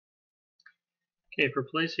Okay, for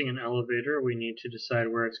placing an elevator, we need to decide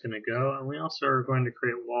where it's going to go, and we also are going to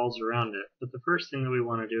create walls around it. But the first thing that we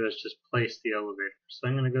want to do is just place the elevator. So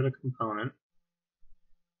I'm going to go to Component,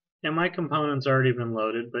 and my component's already been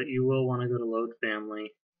loaded, but you will want to go to Load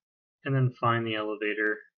Family, and then find the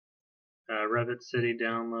elevator, Revit City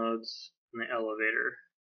Downloads, and the elevator.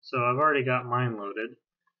 So I've already got mine loaded.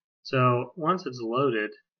 So once it's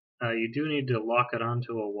loaded, you do need to lock it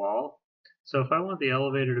onto a wall. So if I want the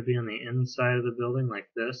elevator to be on the inside of the building like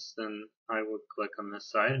this, then I would click on this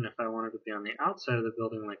side. And if I wanted to be on the outside of the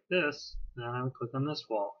building like this, then I would click on this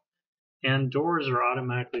wall. And doors are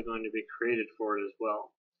automatically going to be created for it as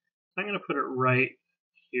well. So I'm going to put it right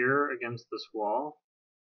here against this wall.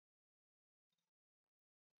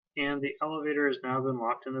 And the elevator has now been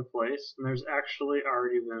locked into place, and there's actually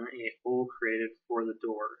already been a hole created for the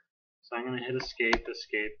door. So I'm going to hit escape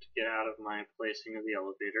to get out of my placing of the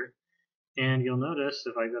elevator. And you'll notice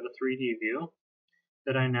if I go to 3D view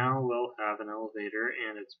that I now will have an elevator,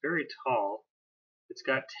 and it's very tall. It's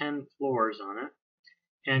got 10 floors on it.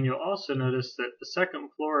 And you'll also notice that the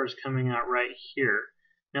second floor is coming out right here.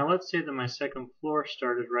 Now let's say that my second floor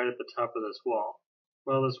started right at the top of this wall.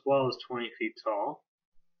 Well, this wall is 20 feet tall.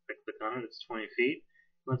 If I click on it, it's 20 feet.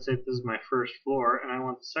 Let's say this is my first floor, and I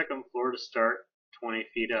want the second floor to start 20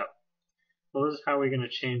 feet up. Well, this is how we're going to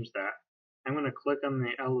change that. I'm going to click on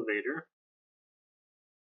the elevator.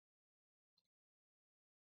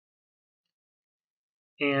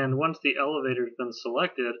 And once the elevator has been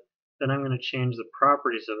selected, then I'm going to change the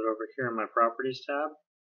properties of it over here in my Properties tab.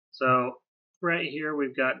 So right here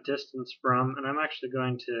we've got distance from, and I'm actually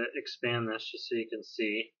going to expand this just so you can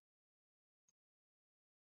see.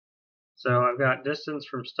 So I've got distance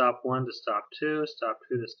from stop 1 to stop 2, stop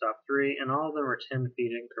 2 to stop 3, and all of them are 10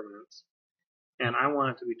 feet increments. And I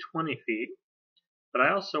want it to be 20 feet, but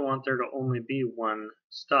I also want there to only be one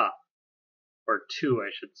stop. Or 2,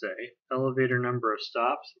 I should say. Elevator number of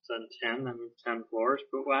stops, it's on 10, that means 10 floors,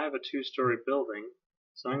 but I have a 2-story building,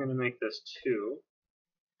 so I'm going to make this 2.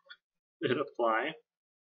 Hit apply.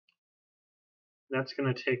 That's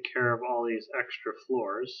going to take care of all these extra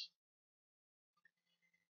floors.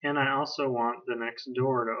 And I also want the next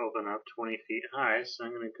door to open up 20 feet high, so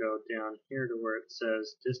I'm going to go down here to where it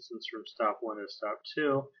says distance from stop 1 to stop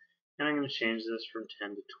 2, and I'm going to change this from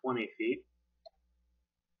 10 to 20 feet.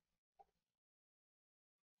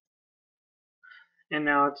 And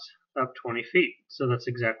now it's up 20 feet, so that's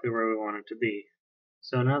exactly where we want it to be.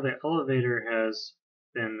 So now the elevator has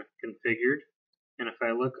been configured, and if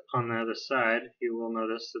I look on the other side, you will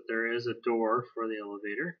notice that there is a door for the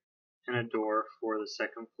elevator and a door for the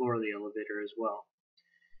second floor of the elevator as well.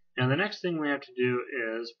 Now the next thing we have to do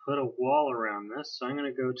is put a wall around this, so I'm going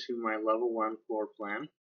to go to my level 1 floor plan,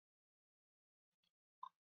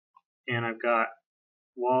 and I've got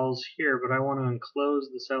walls here, but I want to enclose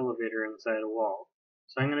this elevator inside a wall.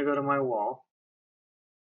 So I'm going to go to my wall,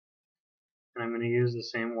 and I'm going to use the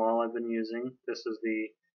same wall I've been using. This is the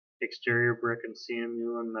exterior brick and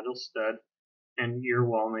CMU and metal stud, and your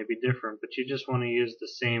wall may be different, but you just want to use the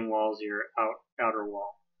same wall as your outer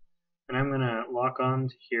wall. And I'm going to lock on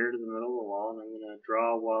here to the middle of the wall, and I'm going to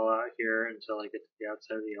draw a wall out here until I get to the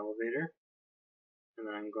outside of the elevator. And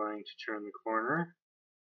then I'm going to turn the corner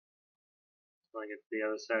until I get to the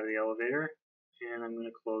other side of the elevator, and I'm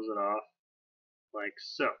going to close it off like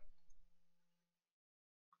so.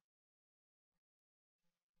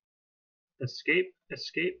 Escape,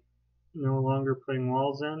 escape, no longer putting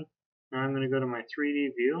walls in. Now I'm going to go to my 3D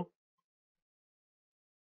view,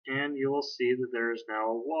 and you will see that there is now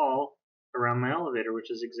a wall around my elevator,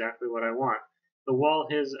 which is exactly what I want. The wall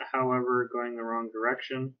is, however, going the wrong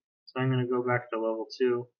direction, so I'm going to go back to level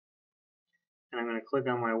 2, and I'm going to click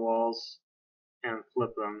on my walls and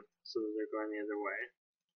flip them so that they're going the other way,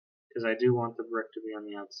 because I do want the brick to be on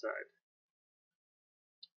the outside.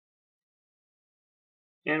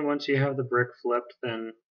 And once you have the brick flipped,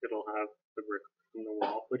 then it'll have the brick from the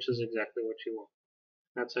wall, which is exactly what you want.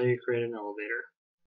 That's how you create an elevator.